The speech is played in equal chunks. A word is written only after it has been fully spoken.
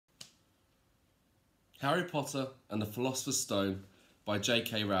Harry Potter and the Philosopher's Stone by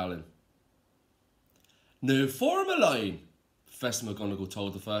J.K. Rowling. "Now form a line," Professor McGonagall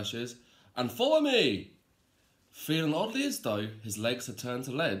told the first years, "and follow me." Feeling oddly as though his legs had turned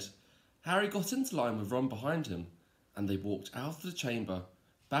to lead, Harry got into line with Ron behind him, and they walked out of the chamber,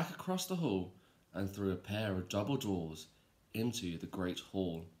 back across the hall, and through a pair of double doors into the Great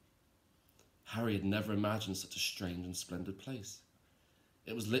Hall. Harry had never imagined such a strange and splendid place.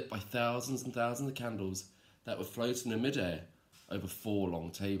 It was lit by thousands and thousands of candles that were floating in mid-air over 4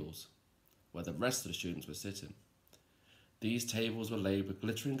 long tables, where the rest of the students were sitting. These tables were laid with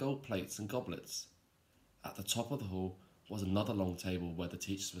glittering gold plates and goblets. At the top of the hall was another long table where the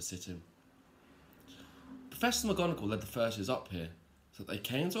teachers were sitting. Professor McGonagall led the first years up here, so that they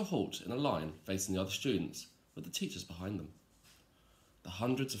came to a halt in a line facing the other students, with the teachers behind them. The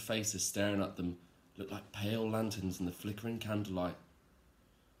hundreds of faces staring at them looked like pale lanterns in the flickering candlelight.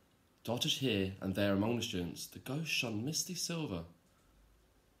 Dotted here and there among the students, the ghosts shone misty silver.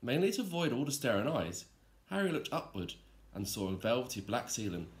 Mainly to avoid all the staring eyes, Harry looked upward and saw a velvety black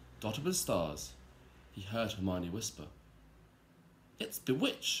ceiling dotted with stars. He heard Hermione whisper, "It's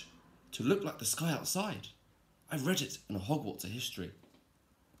bewitched to look like the sky outside. I read it in a Hogwarts history."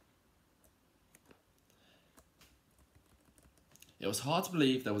 It was hard to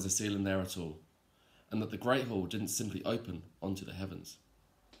believe there was a ceiling there at all, and that the Great Hall didn't simply open onto the heavens.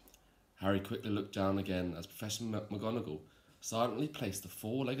 Harry quickly looked down again as Professor McGonagall silently placed the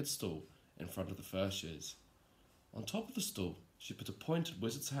 4-legged stool in front of the first years. On top of the stool, she put a pointed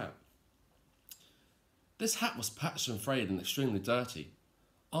wizard's hat. This hat was patched and frayed and extremely dirty.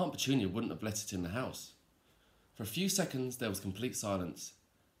 Aunt Petunia wouldn't have let it in the house. For a few seconds there was complete silence.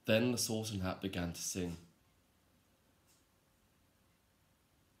 Then the Sorting Hat began to sing.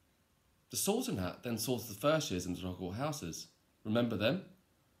 The Sorting Hat then sorted the first years into Hogwarts houses. Remember them?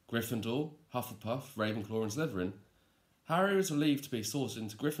 Gryffindor, Hufflepuff, Ravenclaw and Slytherin. Harry was relieved to be sorted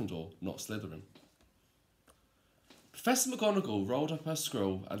into Gryffindor, not Slytherin. Professor McGonagall rolled up her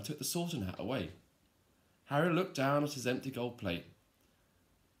scroll and took the Sorting Hat away. Harry looked down at his empty gold plate.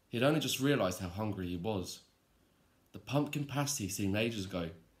 He had only just realised how hungry he was. The pumpkin pasty seen ages ago.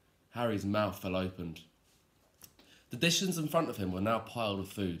 Harry's mouth fell open. The dishes in front of him were now piled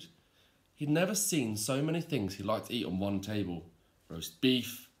with food. He'd never seen so many things he liked to eat on one table. Roast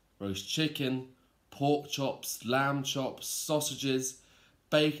beef, roast chicken, pork chops, lamb chops, sausages,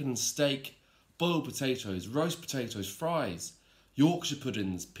 bacon and steak, boiled potatoes, roast potatoes, fries, Yorkshire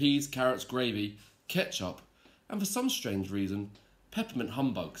puddings, peas, carrots, gravy, ketchup, and for some strange reason, peppermint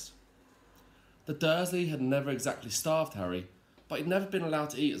humbugs. The Dursley had never exactly starved Harry, but he'd never been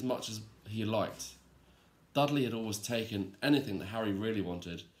allowed to eat as much as he liked. Dudley had always taken anything that Harry really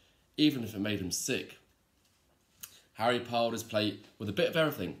wanted, even if it made him sick. Harry piled his plate with a bit of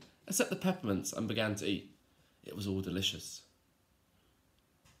everything, except the peppermints, and began to eat. It was all delicious.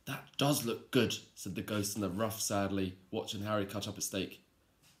 "That does look good," said the ghost in the ruff sadly, watching Harry cut up a steak.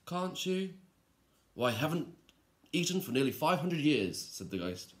 "Can't you?" "Well, I haven't eaten for nearly 500 years, said the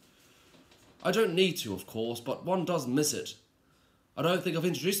ghost. "I don't need to, of course, but one does miss it. I don't think I've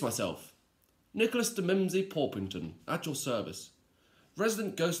introduced myself. Nicholas de Mimsy Porpington, at your service.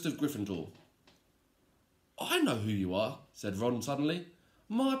 Resident Ghost of Gryffindor." "I know who you are," said Ron suddenly.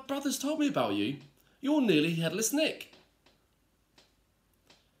 "My brothers told me about you. You're nearly Headless Nick."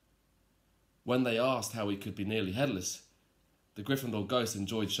 When they asked how he could be nearly headless, the Gryffindor ghost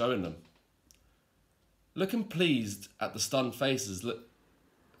enjoyed showing them. Looking pleased at the stunned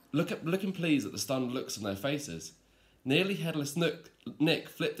looks on their faces, nearly headless Nick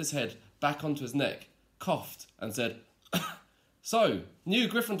flipped his head back onto his neck, coughed, and said, "So, new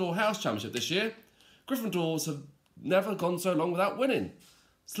Gryffindor House Championship this year. Gryffindors have never gone so long without winning.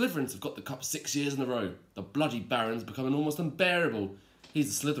 Slytherins have got the cup 6 years in a row. The bloody Baron's becoming almost unbearable.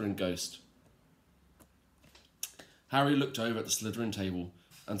 He's the Slytherin ghost." Harry looked over at the Slytherin table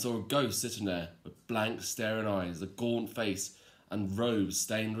and saw a ghost sitting there with blank, staring eyes, a gaunt face, and robes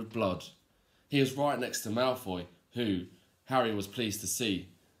stained with blood. He was right next to Malfoy, who, Harry was pleased to see,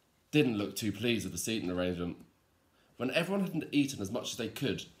 didn't look too pleased with the seating arrangement. When everyone had eaten as much as they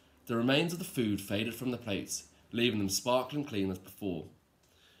could, the remains of the food faded from the plates, leaving them sparkling clean as before.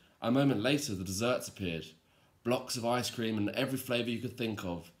 A moment later, the desserts appeared. Blocks of ice cream in every flavour you could think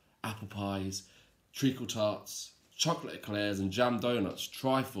of. Apple pies, treacle tarts, chocolate eclairs and jam donuts,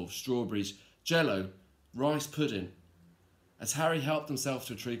 trifle, strawberries, jello, rice pudding. As Harry helped himself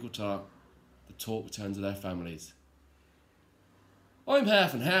to a treacle tart, the talk returned to their families. "I'm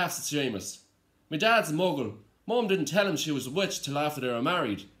half and half," said Seamus. "My dad's a muggle. Mum didn't tell him she was a witch till after they were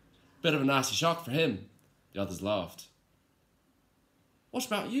married. Bit of a nasty shock for him." The others laughed. "What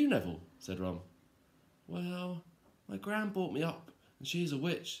about you, Neville?" said Ron. Well, my gran brought me up, and she's a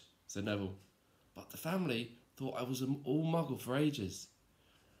witch, said Neville. But the family thought I was all muggle for ages.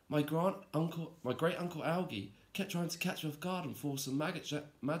 My great uncle Algie kept trying to catch me off guard and force some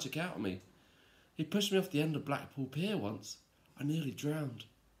magic out of me. He pushed me off the end of Blackpool Pier once. I nearly drowned.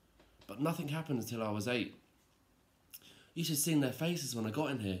 But nothing happened until I was 8. You should have seen their faces when I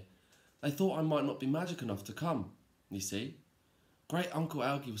got in here. They thought I might not be magic enough to come, you see. Great Uncle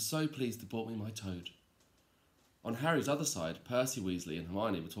Algie was so pleased to brought me my toad. On Harry's other side, Percy Weasley and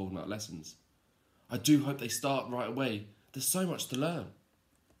Hermione were talking about lessons. I do hope they start right away. There's so much to learn.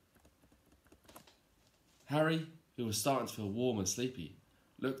 Harry, who was starting to feel warm and sleepy,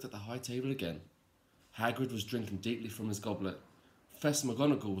 looked at the high table again. Hagrid was drinking deeply from his goblet. Professor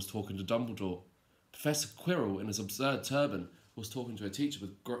McGonagall was talking to Dumbledore. Professor Quirrell, in his absurd turban, was talking to a teacher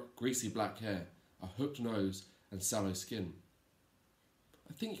with greasy black hair, a hooked nose, and sallow skin.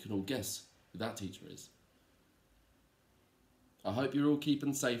 I think you can all guess who that teacher is. I hope you're all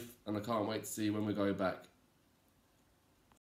keeping safe, and I can't wait to see you when we go back.